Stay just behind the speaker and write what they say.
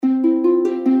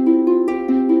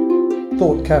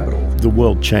Thought Capital. The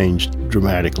world changed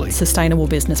dramatically. Sustainable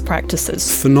business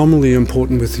practices. Phenomenally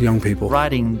important with young people.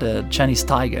 Riding the Chinese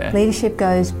tiger. Leadership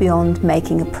goes beyond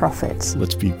making a profit.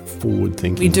 Let's be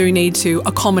forward-thinking. We do need to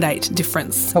accommodate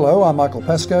difference. Hello, I'm Michael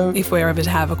Pascoe. If we're ever to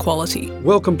have equality.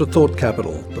 Welcome to Thought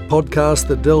Capital, the podcast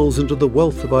that delves into the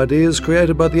wealth of ideas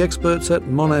created by the experts at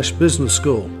Monash Business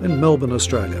School in Melbourne,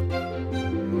 Australia.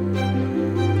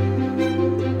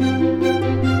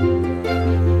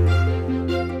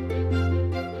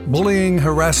 Bullying,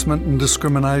 harassment and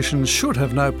discrimination should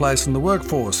have no place in the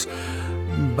workforce,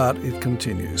 but it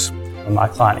continues. My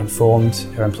client informed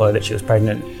her employer that she was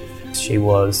pregnant. She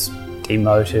was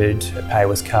demoted, her pay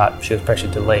was cut, she was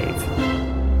pressured to leave.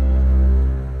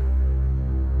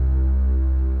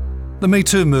 The Me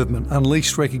Too movement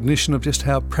unleashed recognition of just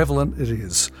how prevalent it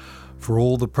is. For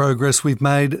all the progress we've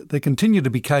made, there continue to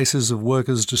be cases of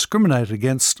workers discriminated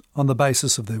against on the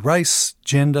basis of their race,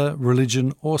 gender,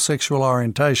 religion or sexual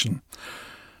orientation.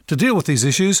 To deal with these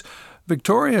issues,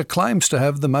 Victoria claims to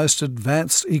have the most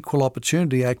advanced Equal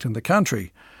Opportunity Act in the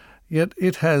country, yet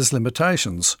it has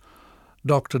limitations.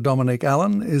 Dr. Dominique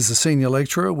Allen is a senior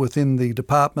lecturer within the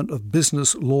Department of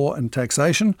Business, Law and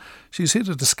Taxation. She's here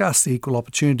to discuss the Equal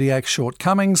Opportunity Act's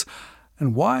shortcomings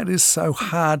and why it is so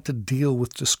hard to deal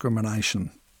with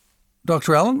discrimination.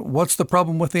 Dr. Allen, what's the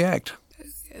problem with the Act?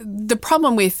 The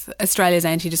problem with Australia's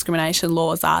anti-discrimination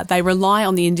laws are they rely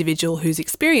on the individual who's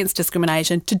experienced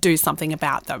discrimination to do something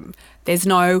about them. There's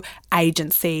no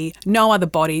agency, no other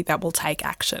body that will take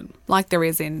action, like there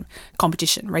is in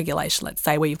competition regulation, let's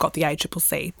say, where you've got the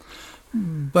ACCC.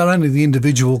 But only the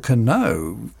individual can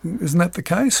know. Isn't that the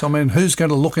case? I mean, who's going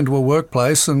to look into a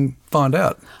workplace and find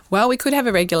out? Well, we could have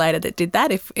a regulator that did that.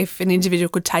 If an individual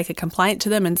could take a complaint to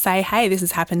them and say, hey, this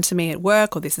has happened to me at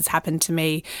work or this has happened to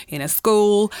me in a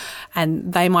school,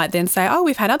 and they might then say, oh,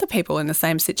 we've had other people in the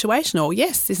same situation, or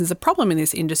yes, this is a problem in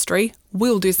this industry,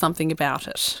 we'll do something about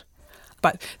it.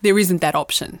 But there isn't that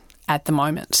option at the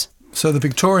moment. So the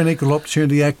Victorian Equal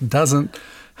Opportunity Act doesn't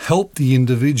help the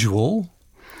individual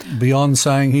beyond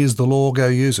saying, here's the law, go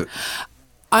use it?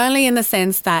 Only in the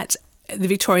sense that the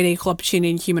Victorian Equal Opportunity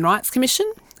and Human Rights Commission,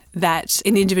 that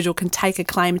an individual can take a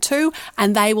claim to,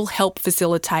 and they will help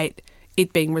facilitate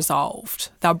it being resolved.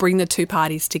 They'll bring the two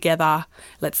parties together,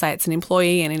 let's say it's an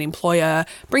employee and an employer,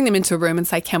 bring them into a room and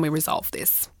say, can we resolve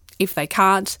this? If they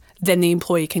can't, then the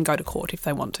employee can go to court if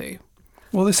they want to.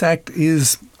 Well, this Act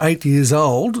is 8 years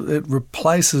old. It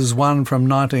replaces one from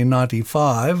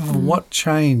 1995. What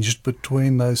changed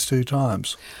between those two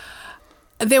times?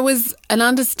 There was an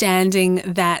understanding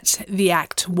that the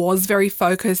Act was very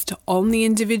focused on the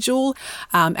individual,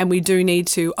 and we do need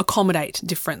to accommodate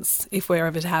difference if we're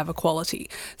ever to have equality.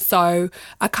 So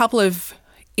a couple of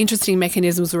interesting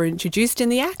mechanisms were introduced in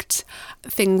the Act,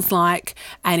 things like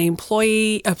an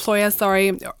employer,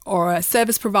 or a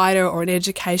service provider or an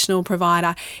educational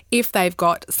provider. If they've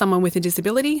got someone with a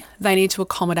disability, they need to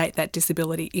accommodate that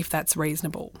disability if that's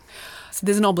reasonable. So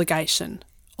there's an obligation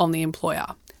on the employer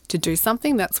to do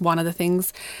something. That's one of the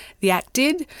things the Act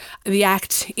did. The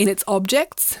Act, in its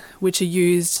objects, which are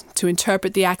used to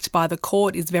interpret the Act by the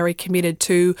court, is very committed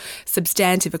to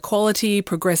substantive equality,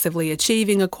 progressively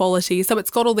achieving equality. So it's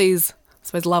got all these, I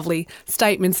suppose, lovely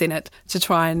statements in it to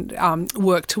try and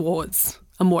work towards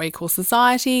a more equal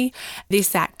society.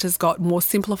 This Act has got more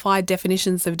simplified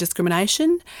definitions of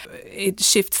discrimination. It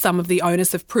shifts some of the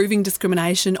onus of proving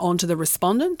discrimination onto the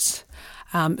respondent.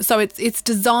 So it's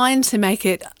designed to make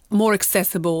it more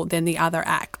accessible than the other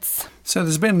acts. So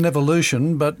there's been an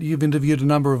evolution, but you've interviewed a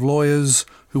number of lawyers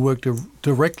who work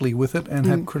directly with it and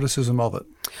had criticism of it.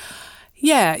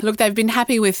 Yeah, look, they've been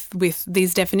happy with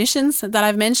these definitions that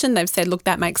I've mentioned. They've said, look,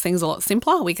 that makes things a lot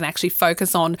simpler. We can actually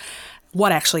focus on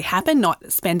what actually happened,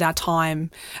 not spend our time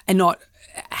and not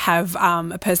have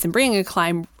a person bringing a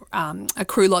claim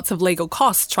accrue lots of legal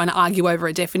costs trying to argue over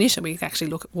a definition. We can actually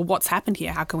look at, well, what's happened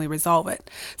here? How can we resolve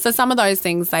it? So some of those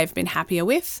things they've been happier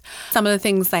with. Some of the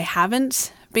things they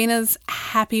haven't been as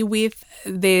happy with,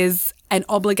 there's an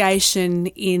obligation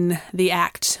in the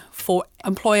Act for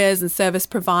employers and service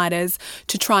providers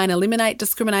to try and eliminate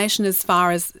discrimination as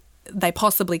far as they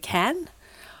possibly can.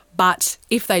 But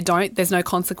if they don't, there's no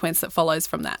consequence that follows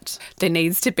from that. There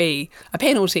needs to be a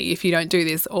penalty if you don't do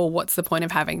this, or what's the point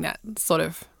of having that sort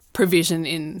of provision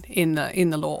in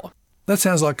the law? That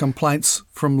sounds like complaints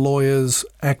from lawyers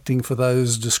acting for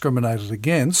those discriminated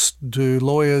against. Do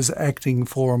lawyers acting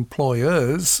for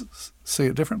employers see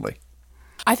it differently?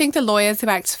 I think the lawyers who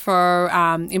act for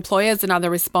employers and other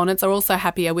respondents are also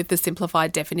happier with the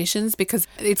simplified definitions because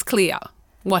it's clear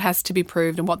what has to be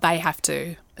proved and what they have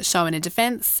to shown a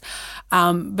defence.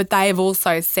 But they have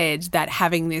also said that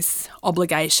having this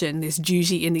obligation, this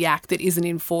duty in the Act that isn't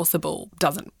enforceable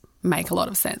doesn't make a lot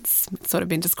of sense. It's sort of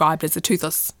been described as a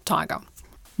toothless tiger.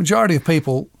 Majority of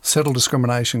people settle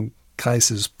discrimination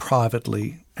cases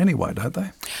privately anyway, don't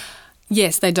they?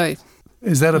 Yes, they do.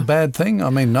 Is that a bad thing?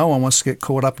 I mean, no one wants to get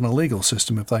caught up in a legal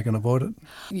system if they can avoid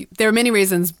it. There are many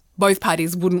reasons both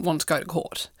parties wouldn't want to go to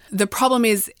court. The problem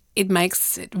is it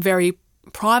makes it very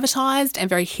privatised and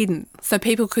very hidden. So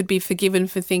people could be forgiven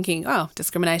for thinking, oh,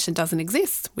 discrimination doesn't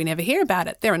exist. We never hear about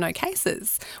it. There are no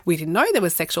cases. We didn't know there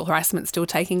was sexual harassment still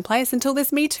taking place until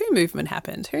this Me Too movement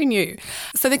happened. Who knew?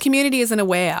 So the community isn't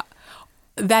aware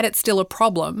that it's still a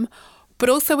problem, but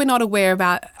also we're not aware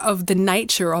of the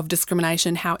nature of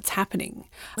discrimination, how it's happening.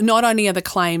 Not only are the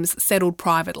claims settled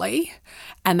privately,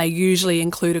 and they usually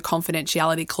include a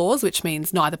confidentiality clause, which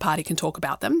means neither party can talk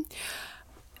about them.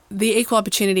 The equal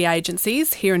opportunity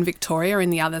agencies here in Victoria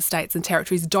and the other states and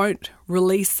territories don't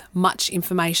release much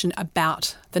information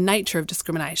about the nature of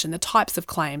discrimination, the types of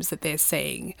claims that they're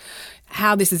seeing,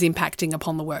 how this is impacting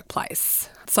upon the workplace.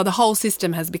 So the whole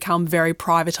system has become very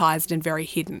privatised and very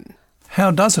hidden.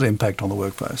 How does it impact on the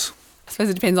workplace? I suppose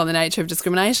it depends on the nature of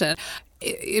discrimination.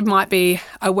 It might be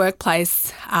a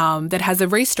workplace that has a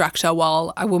restructure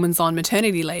while a woman's on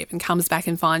maternity leave and comes back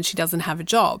and finds she doesn't have a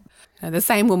job. The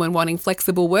same woman wanting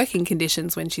flexible working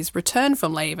conditions when she's returned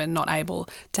from leave and not able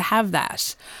to have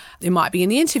that. It might be in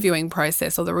the interviewing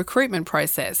process or the recruitment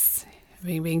process,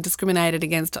 being discriminated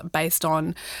against based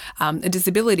on a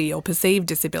disability or perceived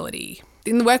disability.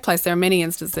 In the workplace, there are many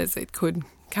instances it could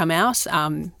come out.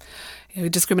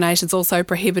 Discrimination is also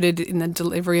prohibited in the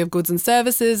delivery of goods and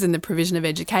services, in the provision of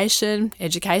education.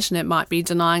 Education, it might be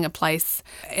denying a place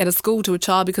at a school to a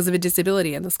child because of a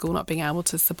disability and the school not being able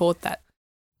to support that.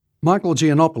 Michael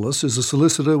Giannopoulos is a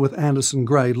solicitor with Anderson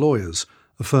Gray Lawyers,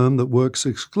 a firm that works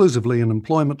exclusively in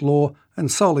employment law and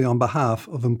solely on behalf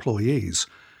of employees.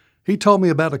 He told me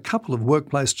about a couple of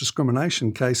workplace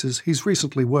discrimination cases he's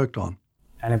recently worked on.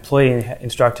 An employee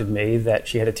instructed me that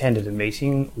she had attended a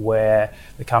meeting where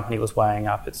the company was weighing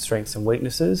up its strengths and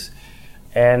weaknesses,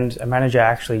 and a manager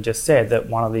actually just said that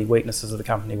one of the weaknesses of the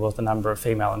company was the number of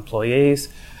female employees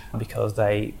because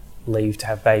they leave to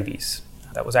have babies.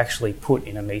 That was actually put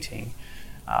in a meeting,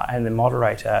 and the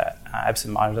moderator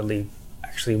absentmindedly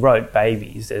actually wrote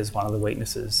babies as one of the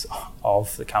weaknesses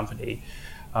of the company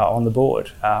on the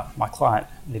board. My client,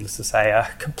 needless to say,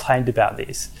 complained about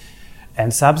this.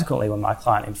 And subsequently, when my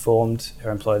client informed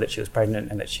her employer that she was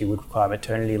pregnant and that she would require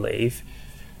maternity leave,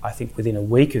 I think within a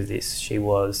week of this, she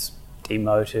was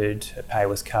demoted, her pay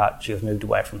was cut, she was moved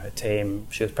away from her team,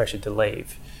 she was pressured to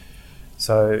leave.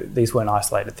 So these weren't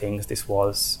isolated things, this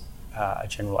was a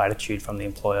general attitude from the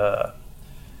employer.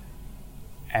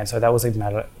 And so that was a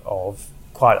matter of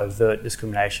quite overt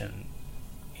discrimination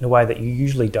in a way that you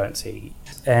usually don't see.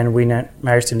 And we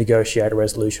managed to negotiate a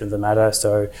resolution of the matter,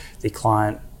 so the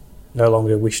client no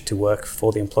longer wished to work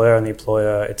for the employer, and the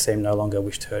employer, it seemed, no longer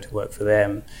wished her to work for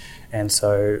them. And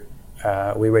so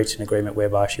we reached an agreement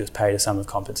whereby she was paid a sum of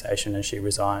compensation and she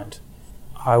resigned.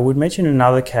 I would mention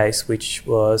another case which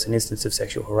was an instance of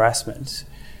sexual harassment.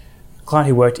 A client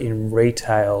who worked in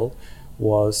retail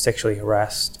was sexually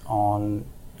harassed on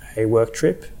a work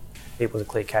trip. It was a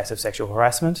clear case of sexual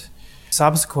harassment.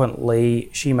 Subsequently,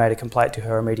 she made a complaint to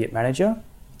her immediate manager,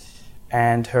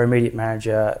 and her immediate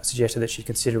manager suggested that she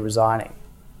consider resigning.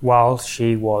 While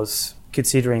she was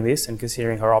considering this and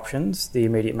considering her options, the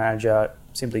immediate manager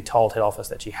simply told head office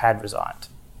that she had resigned.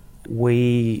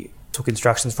 We took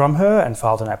instructions from her and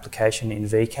filed an application in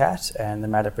VCAT, and the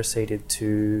matter proceeded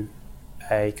to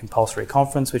a compulsory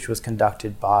conference which was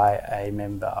conducted by a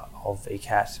member of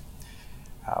VCAT.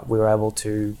 We were able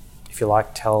to, if you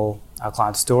like, tell our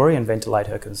client's story and ventilate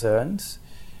her concerns,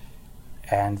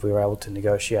 and we were able to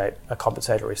negotiate a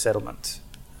compensatory settlement.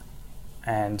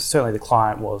 And certainly the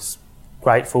client was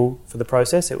grateful for the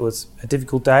process. It was a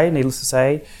difficult day, needless to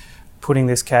say, putting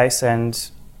this case and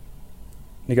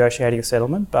negotiating a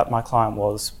settlement, but my client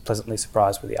was pleasantly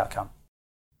surprised with the outcome.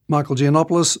 Michael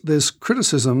Giannopoulos, there's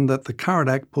criticism that the current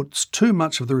Act puts too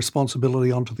much of the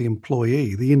responsibility onto the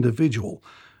employee, the individual.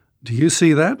 Do you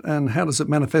see that, and how does it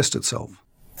manifest itself?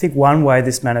 I think one way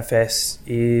this manifests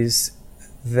is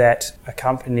that a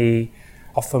company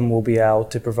often will be able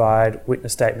to provide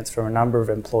witness statements from a number of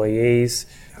employees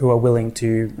who are willing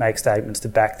to make statements to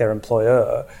back their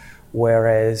employer,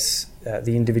 whereas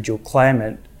the individual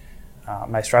claimant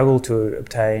may struggle to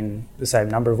obtain the same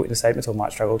number of witness statements or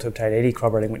might struggle to obtain any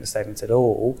corroborating witness statements at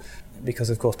all, because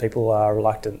of course people are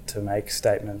reluctant to make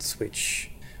statements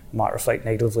which might reflect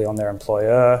negatively on their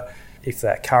employer. If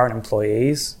their current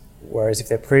employees Whereas if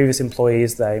they're previous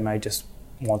employees, they may just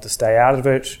want to stay out of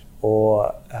it,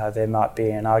 or there might be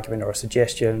an argument or a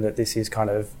suggestion that this is kind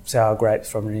of sour grapes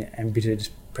from an embittered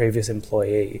previous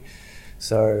employee.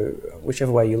 So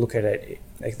whichever way you look at it,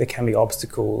 there can be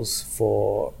obstacles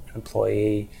for an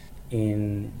employee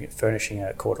in furnishing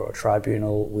a court or a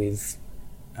tribunal with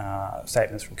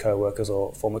statements from co-workers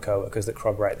or former co-workers that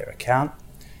corroborate their account.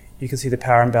 You can see the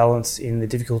power imbalance in the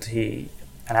difficulty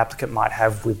an applicant might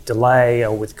have with delay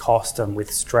or with cost and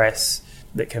with stress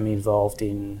that can be involved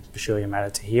in pursuing a matter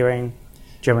to hearing.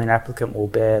 Generally, an applicant will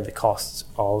bear the costs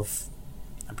of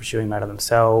pursuing a matter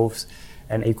themselves,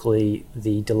 and equally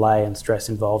the delay and stress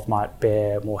involved might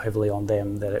bear more heavily on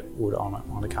them than it would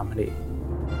on a company.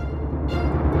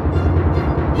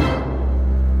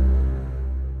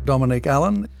 Dominic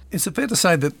Allen, is it fair to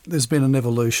say that there's been an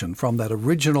evolution from that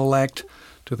original act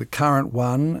to the current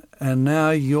one, and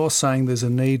now you're saying there's a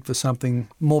need for something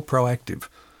more proactive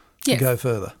to go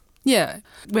further? Yeah.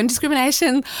 When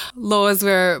discrimination laws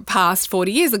were passed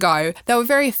 40 years ago, they were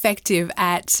very effective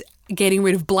at getting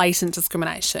rid of blatant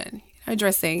discrimination.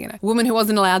 Addressing a woman who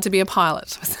wasn't allowed to be a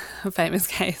pilot was a famous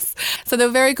case. So they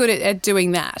were very good at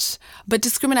doing that. But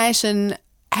discrimination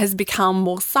has become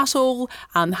more subtle,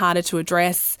 harder to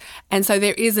address, and so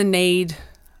there is a need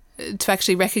to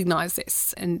actually recognise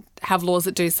this and have laws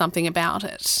that do something about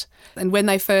it. And when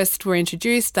they first were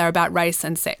introduced, they were about race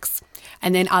and sex.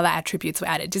 And then other attributes were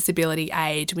added, disability,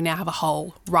 age. We now have a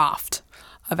whole raft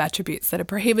of attributes that are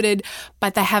prohibited,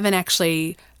 but they haven't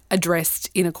actually addressed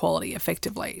inequality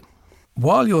effectively.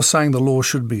 While you're saying the law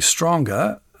should be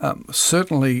stronger,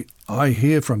 certainly I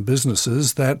hear from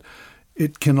businesses that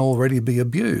it can already be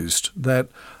abused, that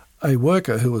a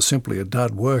worker who is simply a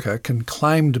dud worker can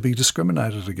claim to be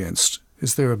discriminated against.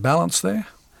 Is there a balance there?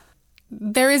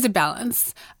 There is a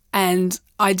balance, and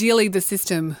ideally the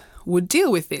system would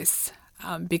deal with this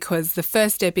because the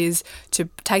first step is to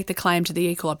take the claim to the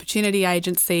Equal Opportunity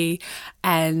Agency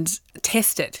and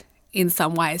test it in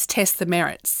some ways, test the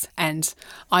merits. And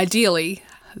ideally,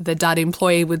 the dud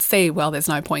employee would see, well, there's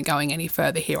no point going any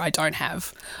further here. I don't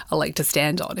have a leg to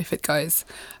stand on if it goes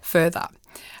further.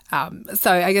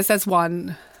 So I guess that's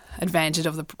one advantage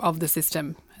of the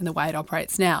system and the way it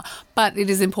operates now. But it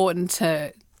is important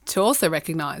to also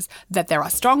recognise that there are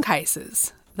strong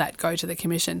cases that go to the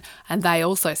Commission and they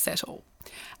also settle.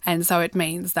 And so it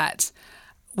means that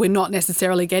we're not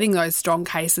necessarily getting those strong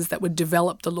cases that would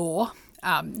develop the law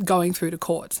going through to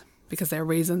court, because there are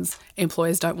reasons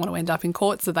employers don't want to end up in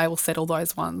court, so they will settle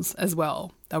those ones as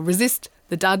well. They'll resist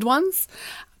the dud ones,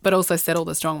 but also settle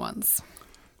the strong ones.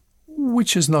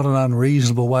 Which is not an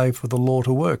unreasonable way for the law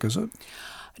to work, is it?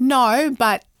 No,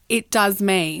 but it does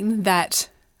mean that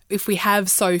if we have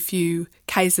so few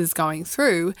cases going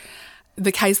through,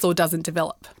 the case law doesn't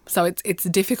develop. So it's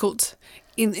difficult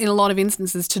in a lot of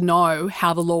instances to know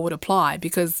how the law would apply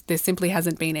because there simply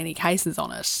hasn't been any cases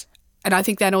on it. And I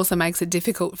think that also makes it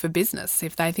difficult for business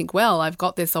if they think, well, I've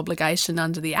got this obligation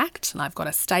under the Act and I've got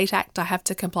a state act I have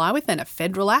to comply with and a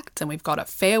federal act and we've got a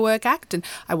Fair Work Act and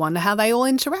I wonder how they all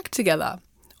interact together.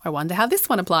 I wonder how this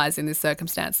one applies in this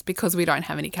circumstance because we don't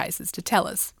have any cases to tell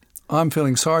us. I'm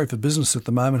feeling sorry for business at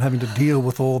the moment having to deal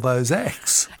with all those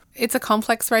acts. It's a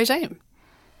complex regime.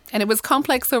 And it was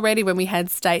complex already when we had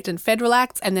state and federal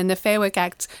acts, and then the Fair Work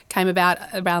Act came about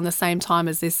around the same time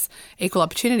as this Equal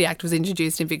Opportunity Act was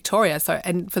introduced in Victoria.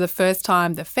 And for the first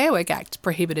time, the Fair Work Act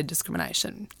prohibited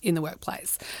discrimination in the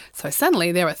workplace. So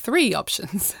suddenly there are 3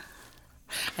 options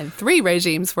and 3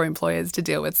 regimes for employers to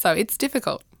deal with. So it's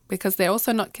difficult because they're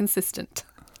also not consistent.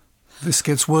 This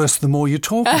gets worse the more you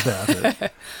talk about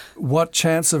it. What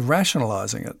chance of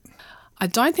rationalising it? I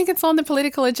don't think it's on the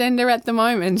political agenda at the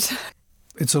moment.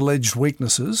 Its alleged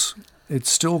weaknesses, it's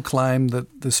still claimed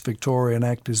that this Victorian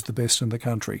Act is the best in the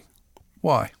country.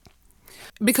 Why?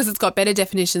 Because it's got better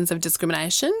definitions of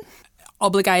discrimination,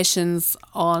 obligations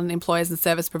on employers and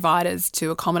service providers to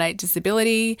accommodate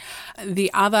disability. The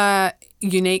other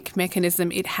unique mechanism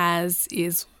it has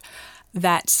is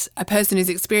that a person who's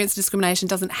experienced discrimination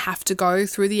doesn't have to go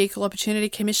through the Equal Opportunity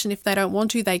Commission if they don't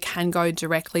want to. They can go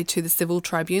directly to the Civil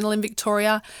Tribunal in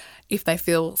Victoria if they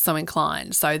feel so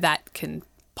inclined. So that can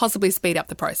possibly speed up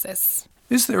the process.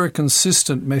 Is there a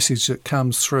consistent message that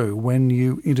comes through when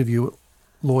you interview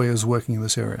lawyers working in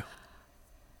this area?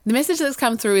 The message that's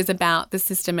come through is about the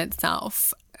system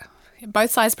itself.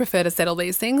 Both sides prefer to settle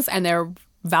these things and there are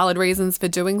valid reasons for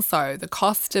doing so. The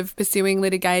cost of pursuing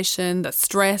litigation, the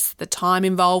stress, the time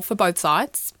involved for both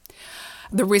sides,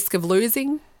 the risk of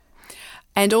losing,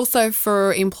 and also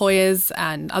for employers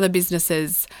and other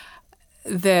businesses,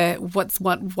 what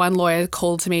one lawyer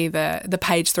called to me the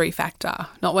page 3 factor,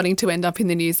 not wanting to end up in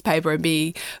the newspaper and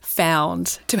be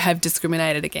found to have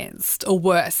discriminated against, or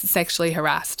worse, sexually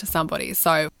harassed somebody.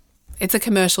 So it's a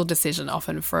commercial decision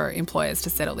often for employers to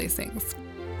settle these things.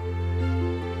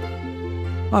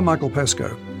 I'm Michael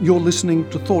Pascoe. You're listening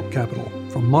to Thought Capital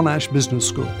from Monash Business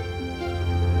School.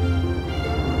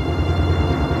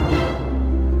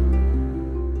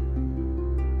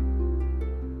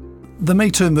 The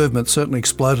Me Too movement certainly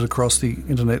exploded across the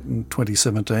internet in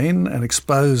 2017 and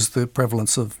exposed the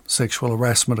prevalence of sexual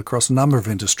harassment across a number of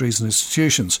industries and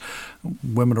institutions.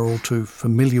 Women are all too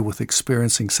familiar with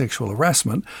experiencing sexual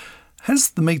harassment. Has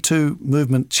the Me Too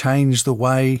movement changed the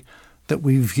way that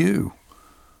we view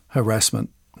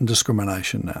harassment and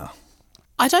discrimination now?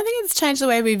 I don't think it's changed the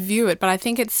way we view it, but I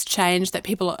think it's changed that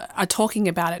people are talking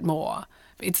about it more.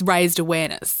 It's raised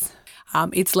awareness.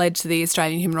 It's led to the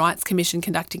Australian Human Rights Commission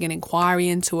conducting an inquiry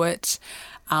into it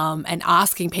and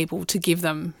asking people to give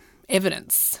them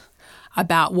evidence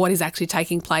about what is actually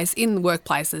taking place in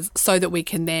workplaces so that we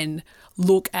can then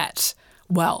look at,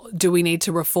 well, do we need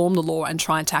to reform the law and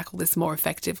try and tackle this more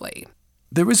effectively?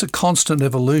 There is a constant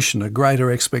evolution, a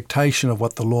greater expectation of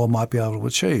what the law might be able to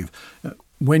achieve.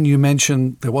 When you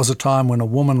mentioned there was a time when a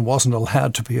woman wasn't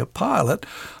allowed to be a pilot,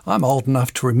 I'm old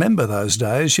enough to remember those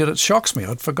days, yet it shocks me.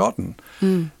 I'd forgotten.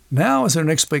 Now is there an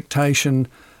expectation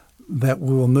that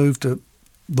we will move to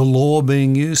the law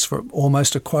being used for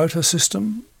almost a quota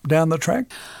system down the track?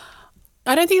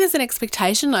 I don't think there's an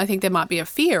expectation. I think there might be a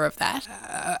fear of that,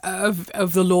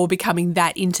 of the law becoming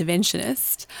that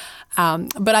interventionist.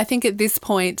 But I think at this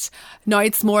point, no,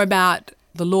 it's more about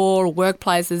the law,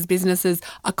 workplaces, businesses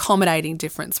accommodating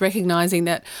difference, recognising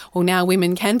that, well, now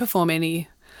women can perform any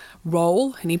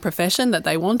role, any profession that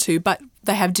they want to, but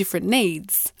they have different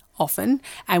needs often,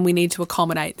 and we need to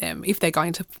accommodate them if they're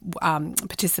going to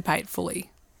participate fully.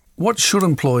 What should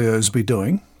employers be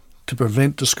doing to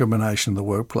prevent discrimination in the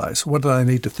workplace? What do they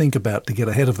need to think about to get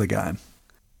ahead of the game?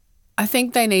 I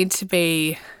think they need to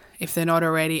be, if they're not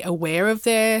already, aware of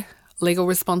their legal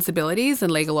responsibilities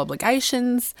and legal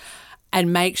obligations,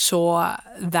 and make sure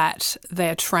that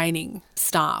they're training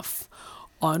staff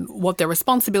on what their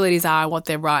responsibilities are, what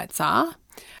their rights are,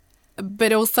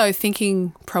 but also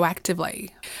thinking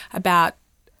proactively about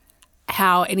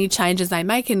how any changes they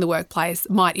make in the workplace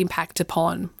might impact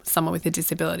upon someone with a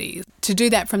disability. To do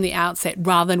that from the outset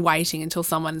rather than waiting until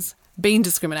someone's been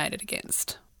discriminated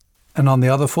against. And on the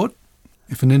other foot,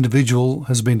 if an individual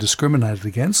has been discriminated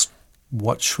against,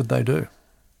 what should they do?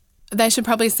 They should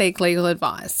probably seek legal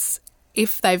advice.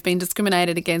 If they've been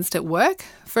discriminated against at work,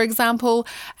 for example,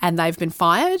 and they've been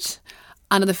fired,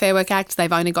 under the Fair Work Act,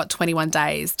 they've only got 21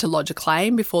 days to lodge a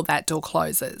claim before that door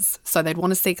closes. So they'd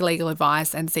want to seek legal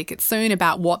advice and seek it soon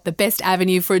about what the best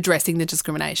avenue for addressing the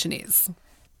discrimination is.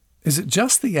 Is it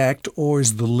just the Act, or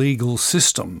is the legal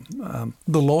system,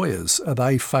 the lawyers, are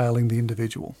they failing the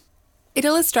individual? It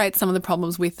illustrates some of the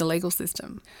problems with the legal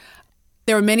system.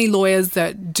 There are many lawyers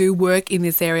that do work in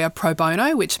this area pro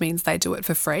bono, which means they do it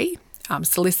for free.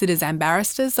 Solicitors and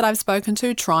barristers that I've spoken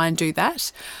to try and do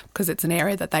that because it's an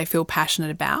area that they feel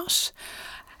passionate about.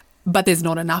 But there's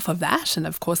not enough of that, and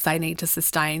of course they need to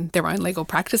sustain their own legal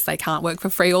practice. They can't work for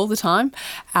free all the time.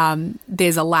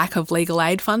 There's a lack of legal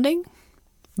aid funding.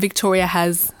 Victoria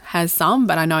has some,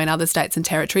 but I know in other states and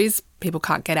territories people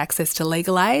can't get access to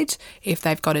legal aid if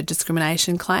they've got a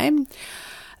discrimination claim.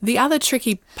 The other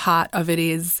tricky part of it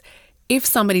is if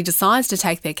somebody decides to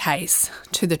take their case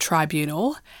to the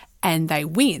tribunal and they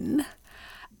win,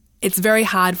 it's very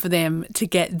hard for them to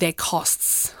get their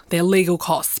costs, their legal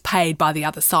costs, paid by the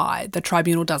other side. The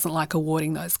tribunal doesn't like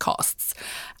awarding those costs.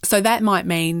 So that might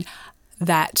mean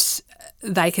that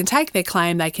they can take their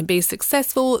claim, they can be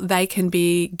successful, they can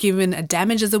be given a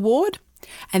damages award,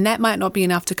 and that might not be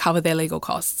enough to cover their legal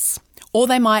costs. Or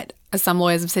they might, as some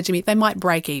lawyers have said to me, they might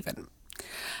break even.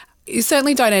 You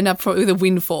certainly don't end up with a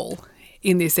windfall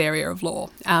in this area of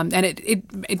law. And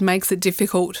it makes it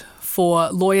difficult for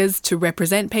lawyers to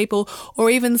represent people, or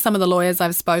even some of the lawyers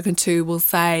I've spoken to will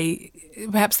say,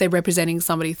 perhaps they're representing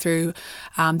somebody through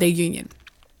their union.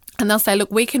 And they'll say,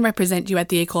 look, we can represent you at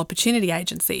the Equal Opportunity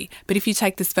Agency, but if you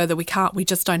take this further, we can't. We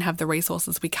just don't have the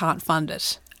resources. We can't fund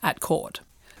it at court.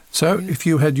 So if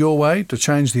you had your way to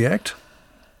change the Act,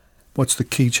 what's the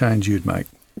key change you'd make?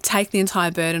 Take the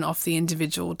entire burden off the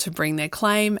individual to bring their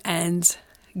claim and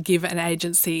give an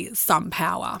agency some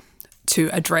power to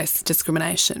address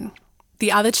discrimination.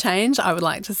 The other change I would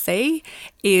like to see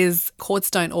is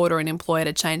courts don't order an employer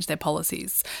to change their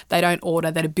policies. They don't order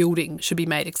that a building should be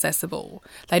made accessible.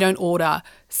 They don't order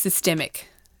systemic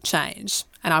change.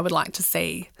 And I would like to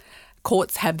see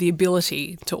courts have the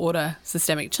ability to order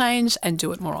systemic change and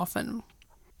do it more often.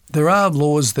 There are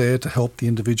laws there to help the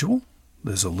individual.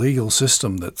 There's a legal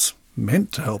system that's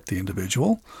meant to help the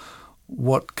individual.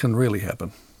 What can really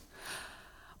happen?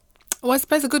 Well, I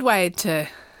suppose a good way to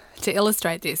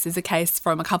illustrate this is a case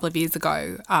from a couple of years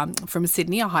ago from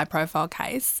Sydney, a high-profile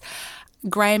case.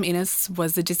 Graham Innes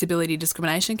was the Disability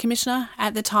Discrimination Commissioner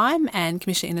at the time, and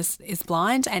Commissioner Innes is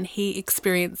blind, and he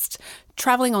experienced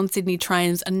travelling on Sydney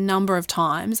trains a number of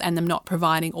times and them not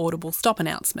providing audible stop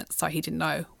announcements, so he didn't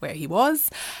know where he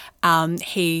was.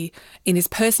 He, in his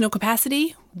personal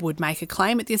capacity, would make a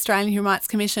claim at the Australian Human Rights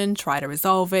Commission, try to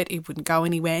resolve it, it wouldn't go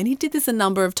anywhere, and he did this a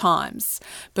number of times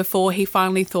before he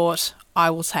finally thought, I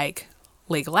will take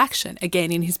legal action.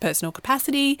 Again, in his personal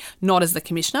capacity, not as the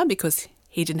Commissioner, because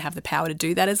he didn't have the power to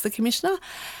do that as the Commissioner.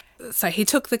 So he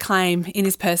took the claim in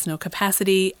his personal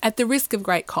capacity at the risk of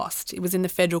great cost. It was in the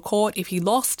federal court. If he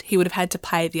lost, he would have had to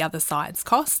pay the other side's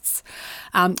costs.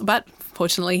 But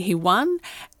fortunately, he won,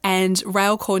 and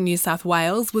Railcorp New South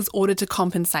Wales was ordered to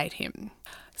compensate him.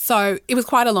 So it was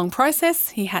quite a long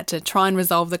process. He had to try and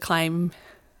resolve the claim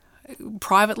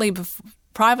privately.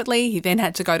 He then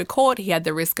had to go to court. He had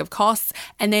the risk of costs,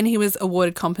 and then he was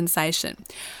awarded compensation.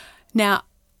 Now,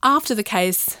 after the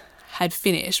case had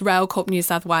finished, Railcorp New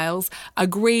South Wales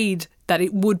agreed that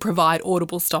it would provide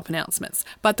audible stop announcements,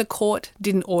 but the court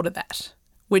didn't order that,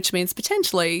 which means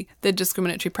potentially the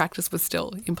discriminatory practice was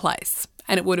still in place,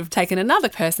 and it would have taken another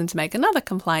person to make another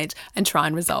complaint and try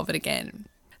and resolve it again.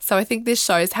 So I think this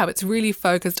shows how it's really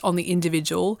focused on the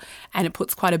individual, and it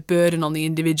puts quite a burden on the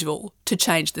individual to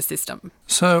change the system.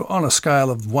 So on a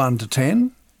scale of 1 to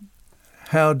 10,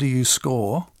 how do you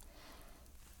score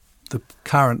the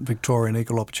current Victorian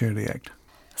Equal Opportunity Act?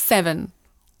 7.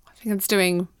 I think it's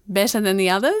doing better than the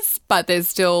others, but there's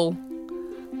still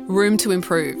room to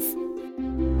improve.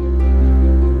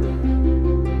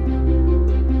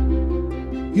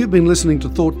 You've been listening to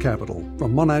Thought Capital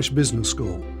from Monash Business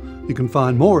School. You can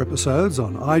find more episodes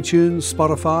on iTunes,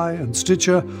 Spotify and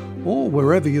Stitcher, or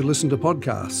wherever you listen to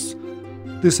podcasts.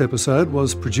 This episode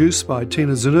was produced by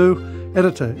Tina Zanu,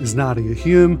 editor is Nadia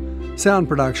Hume, sound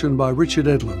production by Richard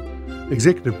Edlin.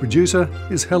 Executive producer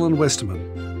is Helen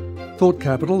Westerman. Thought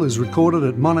Capital is recorded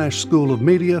at Monash School of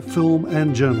Media, Film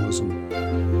and Journalism.